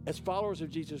as followers of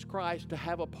Jesus Christ to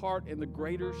have a part in the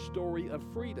greater story of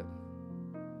freedom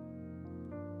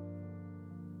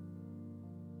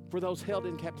for those held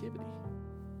in captivity.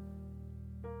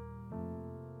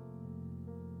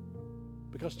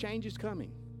 Because change is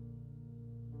coming.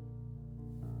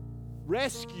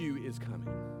 Rescue is coming.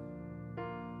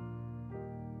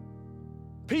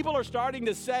 People are starting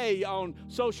to say on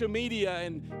social media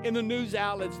and in the news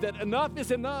outlets that enough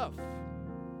is enough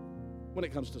when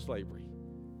it comes to slavery.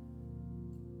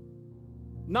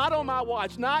 Not on my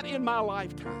watch, not in my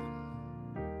lifetime.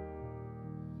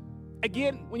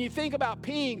 Again, when you think about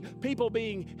people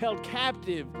being held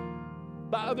captive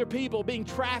by other people, being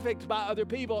trafficked by other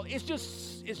people, it's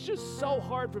just so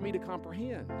hard for me to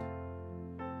comprehend.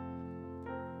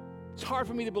 It's hard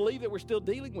for me to believe that we're still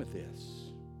dealing with this.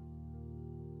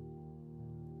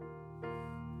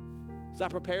 As I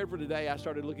prepared for today, I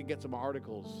started looking at some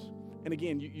articles. And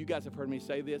again, you guys have heard me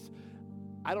say this.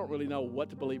 I don't really know what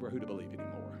to believe or who to believe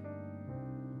anymore.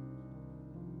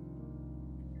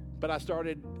 But I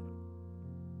started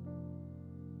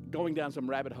going down some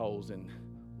rabbit holes and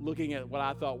looking at what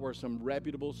I thought were some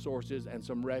reputable sources and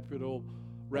some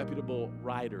reputable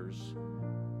writers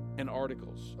and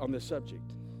articles on this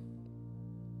subject.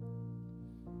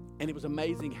 And it was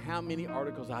amazing how many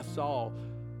articles I saw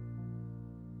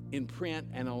in print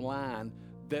and online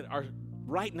that are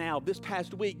right now, this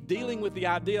past week, dealing with the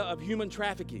idea of human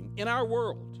trafficking in our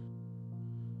world.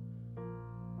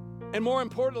 And more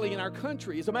importantly, in our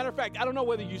country. As a matter of fact, I don't know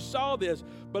whether you saw this,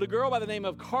 but a girl by the name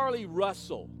of Carly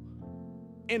Russell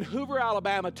in Hoover,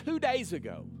 Alabama, 2 days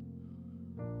ago,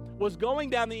 was going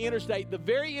down the interstate, the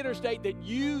very interstate that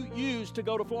you use to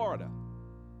go to Florida.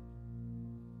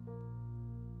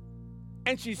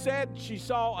 And she said she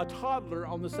saw a toddler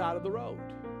on the side of the road.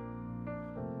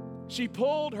 She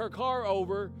pulled her car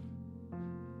over,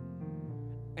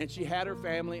 and she had her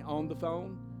family on the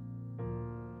phone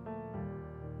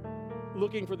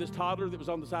looking for this toddler that was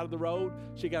on the side of the road.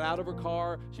 She got out of her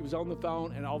car, she was on the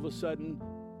phone, and all of a sudden,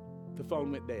 the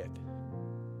phone went dead.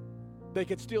 They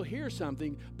could still hear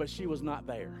something, but she was not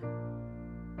there.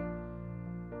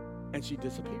 And she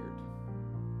disappeared.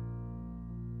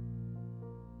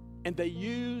 And they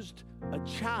used a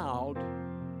child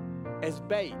as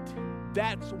bait.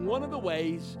 That's one of the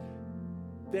ways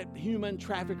that human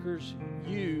traffickers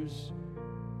use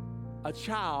a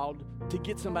child to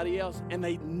get somebody else, and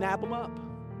they nab them up.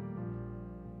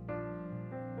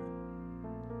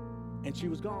 And she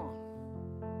was gone.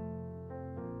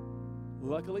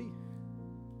 Luckily,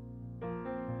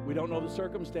 we don't know the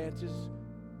circumstances.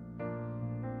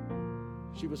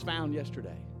 She was found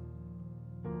yesterday.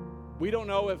 We don't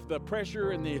know if the pressure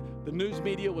and the news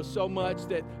media was so much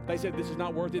that they said this is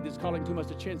not worth it. It's calling too much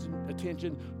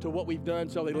attention to what we've done,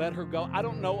 so they let her go. I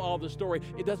don't know all the story.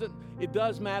 It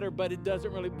does matter, but it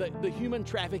doesn't really. The human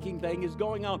trafficking thing is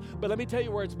going on. But let me tell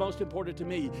you where it's most important to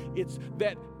me. It's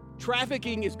that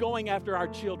trafficking is going after our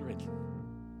children.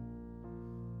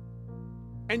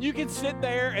 And you can sit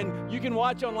there and you can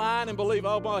watch online and believe,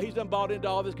 oh, well, he's done bought into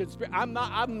all this conspiracy. I'm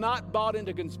not bought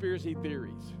into conspiracy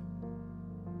theories.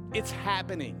 It's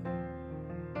happening.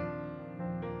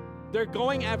 They're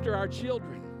going after our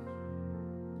children.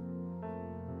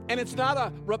 And it's not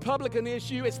a Republican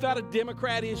issue. It's not a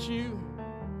Democrat issue.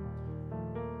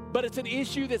 But it's an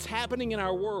issue that's happening in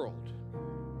our world.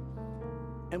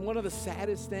 And one of the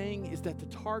saddest things is that the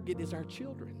target is our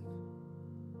children.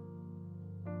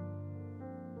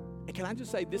 And can I just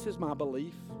say, this is my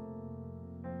belief.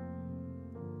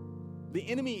 The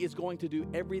enemy is going to do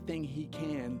everything he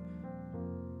can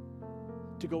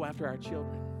to go after our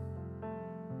children,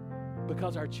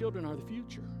 because our children are the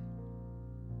future.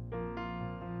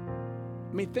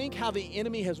 I mean, think how the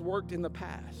enemy has worked in the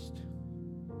past.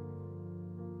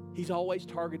 He's always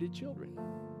targeted children.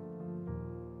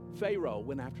 Pharaoh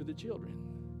went after the children.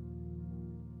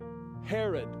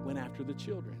 Herod went after the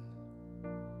children.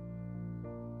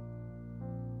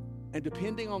 And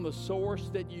depending on the source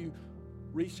that you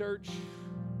research,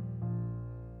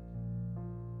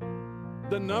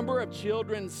 the number of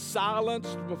children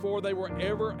silenced before they were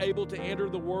ever able to enter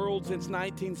the world since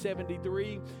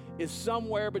 1973 is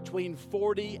somewhere between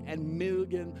 40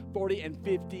 and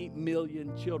 50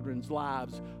 million children's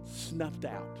lives snuffed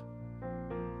out.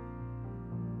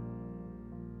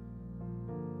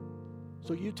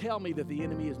 So you tell me that the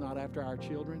enemy is not after our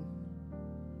children?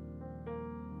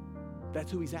 That's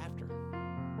who he's after.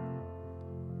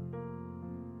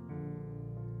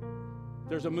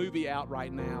 There's a movie out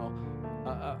right now,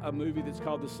 a movie that's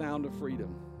called The Sound of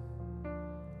Freedom.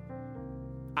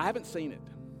 I haven't seen it,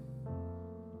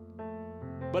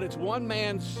 but it's one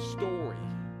man's story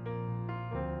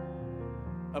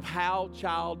of how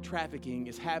child trafficking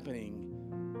is happening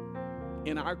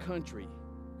in our country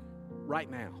right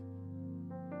now.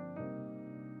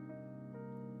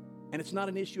 And it's not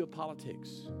an issue of politics.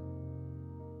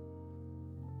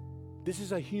 This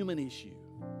is a human issue.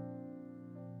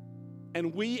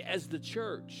 And we as the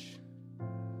church,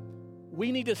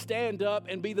 we need to stand up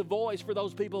and be the voice for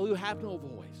those people who have no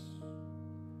voice.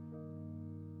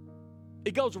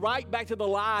 It goes right back to the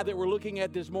lie that we're looking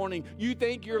at this morning. You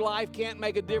think your life can't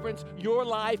make a difference? Your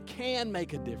life can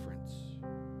make a difference.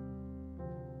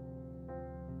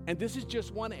 And this is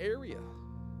just one area.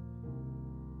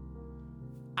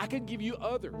 I could give you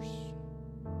others.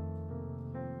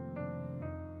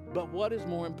 But what is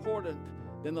more important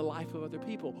than the life of other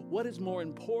people? What is more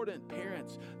important,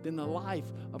 parents, than the life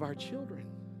of our children?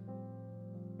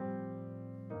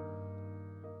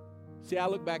 See, I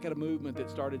look back at a movement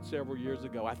that started several years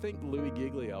ago. I think Louis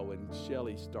Giglio and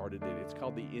Shelley started it. It's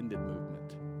called the End It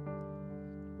Movement.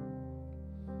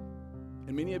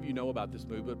 And many of you know about this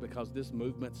movement because this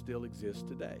movement still exists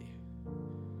today.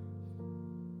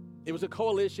 It was a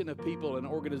coalition of people and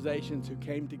organizations who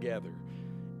came together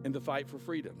in the fight for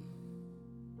freedom.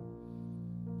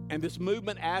 And this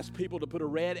movement asked people to put a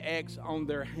red X on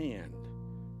their hand.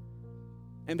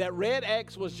 And that red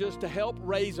X was just to help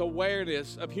raise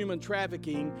awareness of human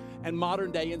trafficking and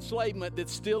modern day enslavement that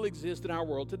still exists in our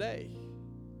world today.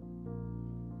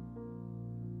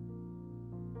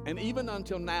 And even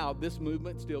until now, this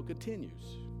movement still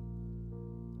continues.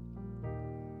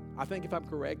 I think if I'm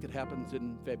correct, it happens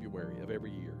in February of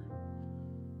every year.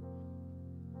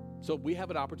 So we have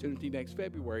an opportunity next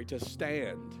February to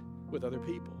stand with other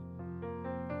people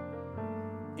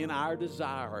in our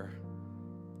desire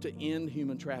to end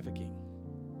human trafficking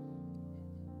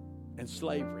and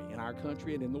slavery in our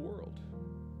country and in the world.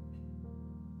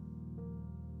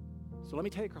 So let me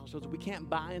tell you, Crossroads, we can't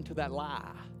buy into that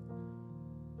lie.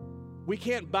 We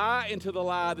can't buy into the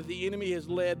lie that the enemy has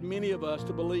led many of us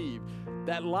to believe.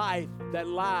 That lie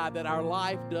that our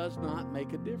life does not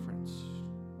make a difference.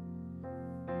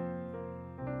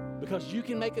 Because you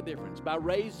can make a difference by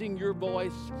raising your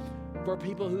voice for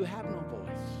people who have no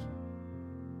voice.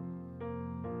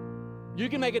 You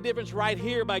can make a difference right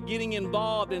here by getting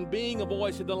involved and being a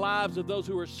voice in the lives of those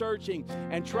who are searching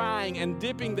and trying and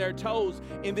dipping their toes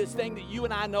in this thing that you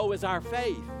and I know is our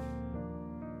faith.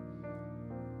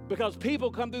 Because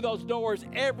people come through those doors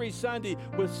every Sunday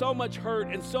with so much hurt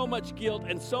and so much guilt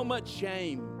and so much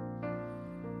shame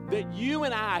that you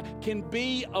and I can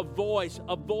be a voice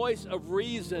of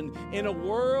reason in a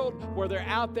world where they're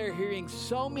out there hearing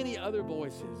so many other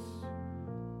voices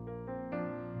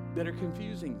that are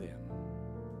confusing them.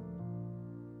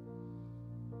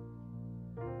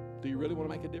 Do you really want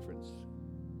to make a difference?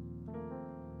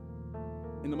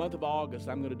 In the month of August,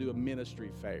 I'm going to do a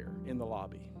ministry fair in the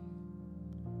lobby.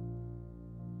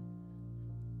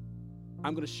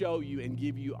 I'm going to show you and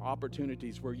give you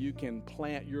opportunities where you can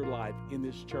plant your life in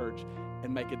this church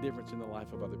and make a difference in the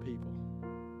life of other people.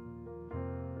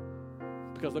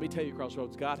 Because let me tell you,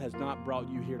 Crossroads, God has not brought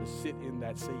you here to sit in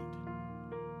that seat.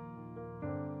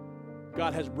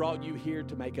 God has brought you here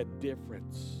to make a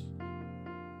difference.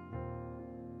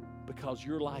 Because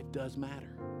your life does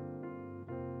matter.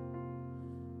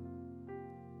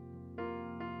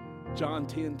 John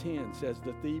 10:10 says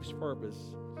the thief's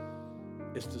purpose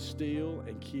is to steal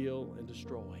and kill and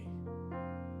destroy.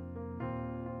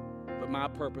 But my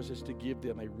purpose is to give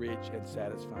them a rich and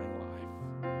satisfying life.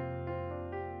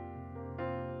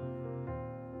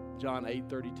 John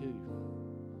 8:32.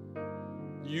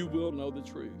 You will know the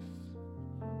truth.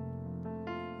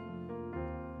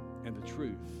 And the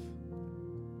truth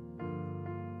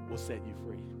will set you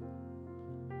free.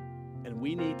 And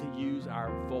we need to use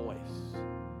our voice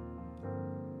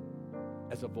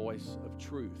as a voice of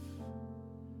truth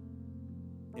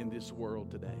in this world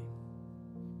today.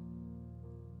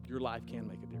 Your life can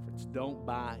make a difference. Don't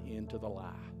buy into the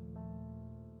lie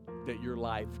that your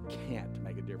life can't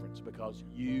make a difference, because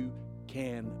you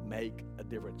can make a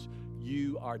difference.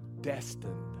 You are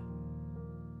destined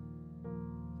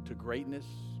to greatness,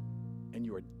 and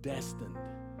you are destined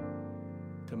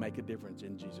to make a difference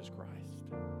in Jesus Christ.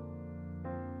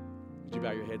 Would you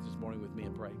bow your heads this morning with me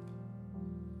and pray?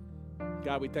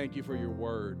 God, we thank you for your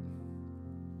word.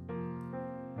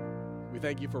 We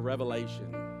thank you for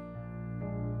revelation.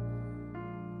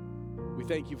 We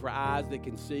thank you for eyes that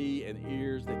can see and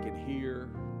ears that can hear.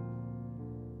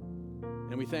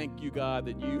 And we thank you, God,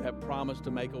 that you have promised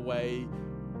to make a way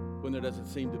when there doesn't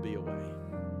seem to be a way.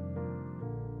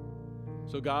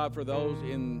 So, God, for those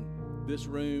in this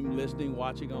room, listening,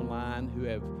 watching online, who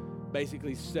have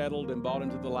basically settled and bought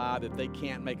into the lie that they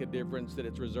can't make a difference, that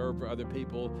it's reserved for other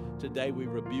people, today we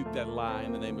rebuke that lie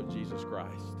in the name of Jesus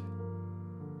Christ.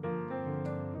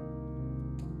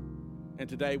 And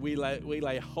today we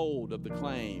lay hold of the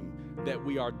claim that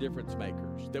we are difference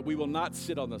makers, that we will not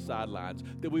sit on the sidelines,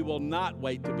 that we will not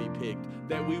wait to be picked,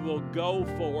 that we will go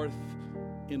forth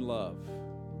in love,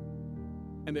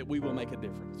 and that we will make a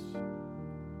difference.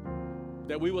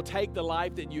 That we will take the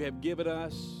life that you have given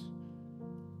us,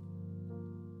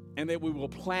 and that we will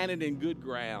plant it in good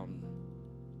ground,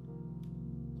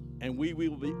 and we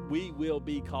will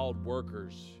be called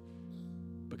workers,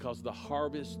 because the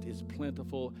harvest is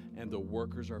plentiful and the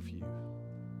workers are few.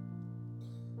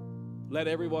 Let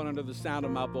everyone under the sound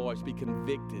of my voice be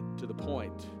convicted to the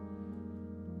point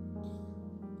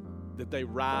that they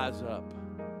rise up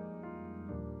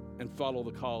and follow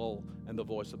the call and the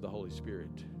voice of the Holy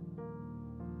Spirit.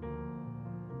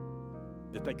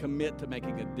 That they commit to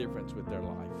making a difference with their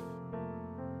life.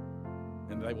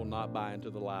 And they will not buy into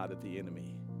the lie that the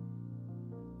enemy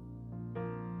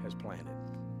has planted.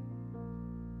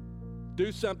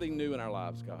 Do something new in our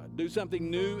lives, God. Do something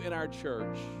new in our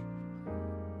church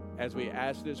as we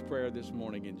ask this prayer this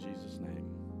morning in Jesus' name.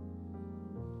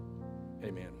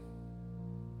 Amen.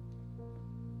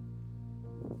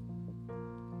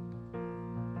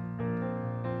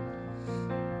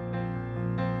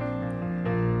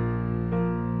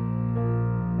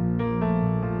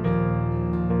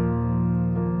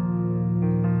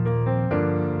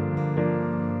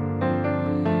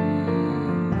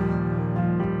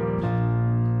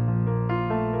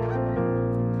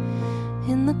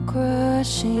 In the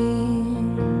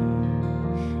crushing,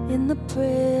 in the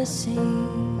pressing,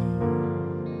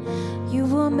 you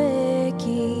were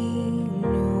making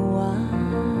new wine.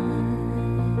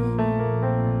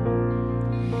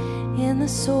 In the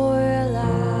soil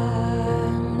I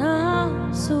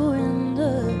now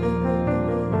surrender,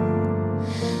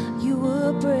 you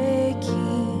were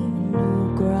breaking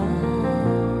new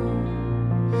ground.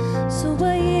 So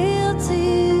I yield to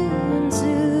you into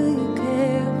your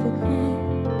careful hand.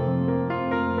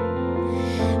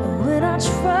 When I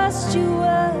trust you,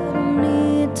 I don't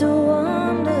need to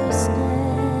understand.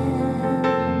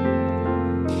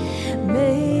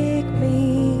 Make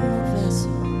me a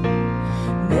vessel,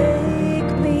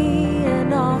 make me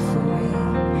an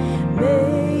offering,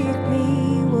 make me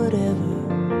whatever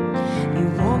you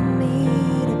want me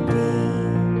to be.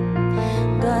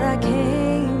 God, I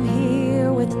came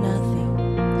here with nothing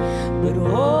but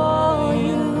all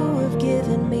you have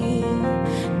given me.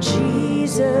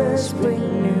 Jesus,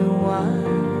 bring new wine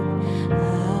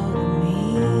out of me.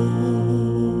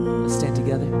 Let's stand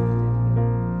together.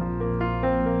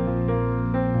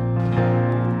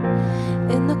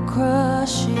 In the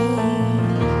crushing,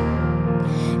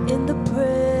 in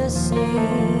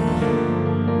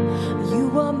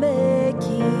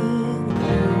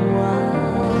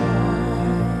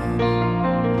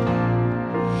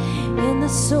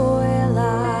soil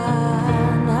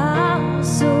I now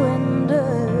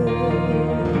surrender.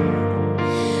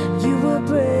 You were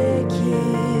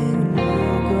breaking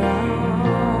new ground.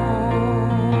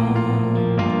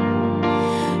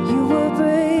 You were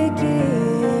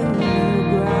breaking new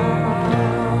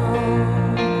ground.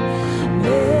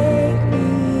 Make me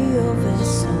a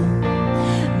vessel.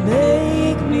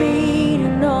 Make me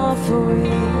an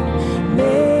offering.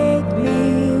 Make me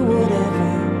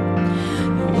whatever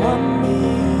you want me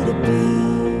to be.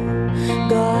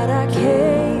 God, I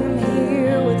came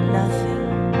here with nothing,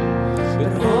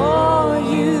 but all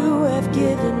you have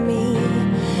given me.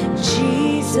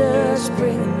 Jesus,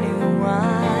 bring new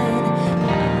wine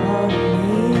out of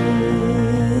me.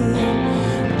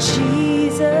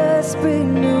 Jesus, bring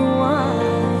new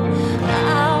wine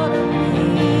out of me.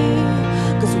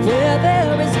 'Cause where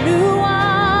there is new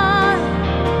wine,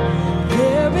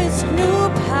 there is new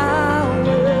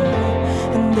power,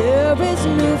 and there is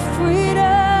new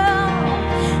freedom,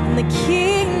 and the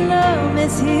kingdom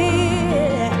is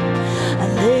here. I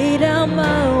lay down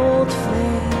my old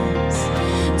flames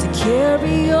to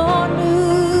carry on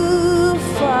new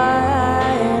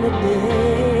fire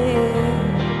today.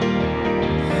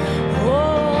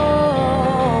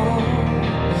 Oh,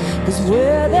 'cause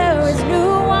where there is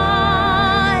new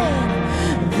wine,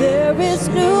 there is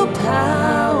new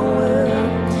power,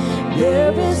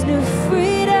 there is new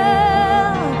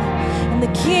freedom, and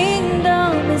the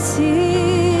kingdom is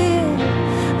here.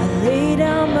 I lay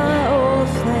down my old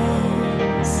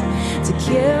flames to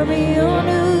carry on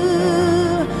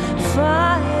new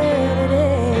fire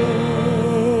today.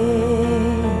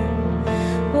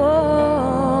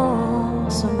 Oh,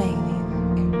 so make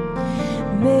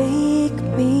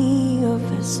me a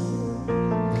vessel.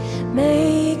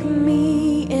 Make me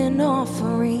an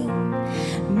offering.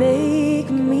 Make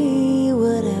me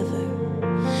whatever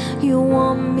you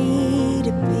want me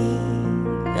to be.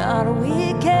 God, we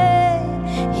came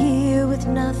here with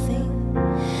nothing,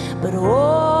 but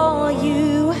all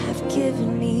you have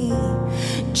given me.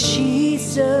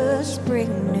 Jesus,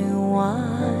 bring new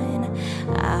wine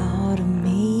out of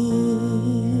me.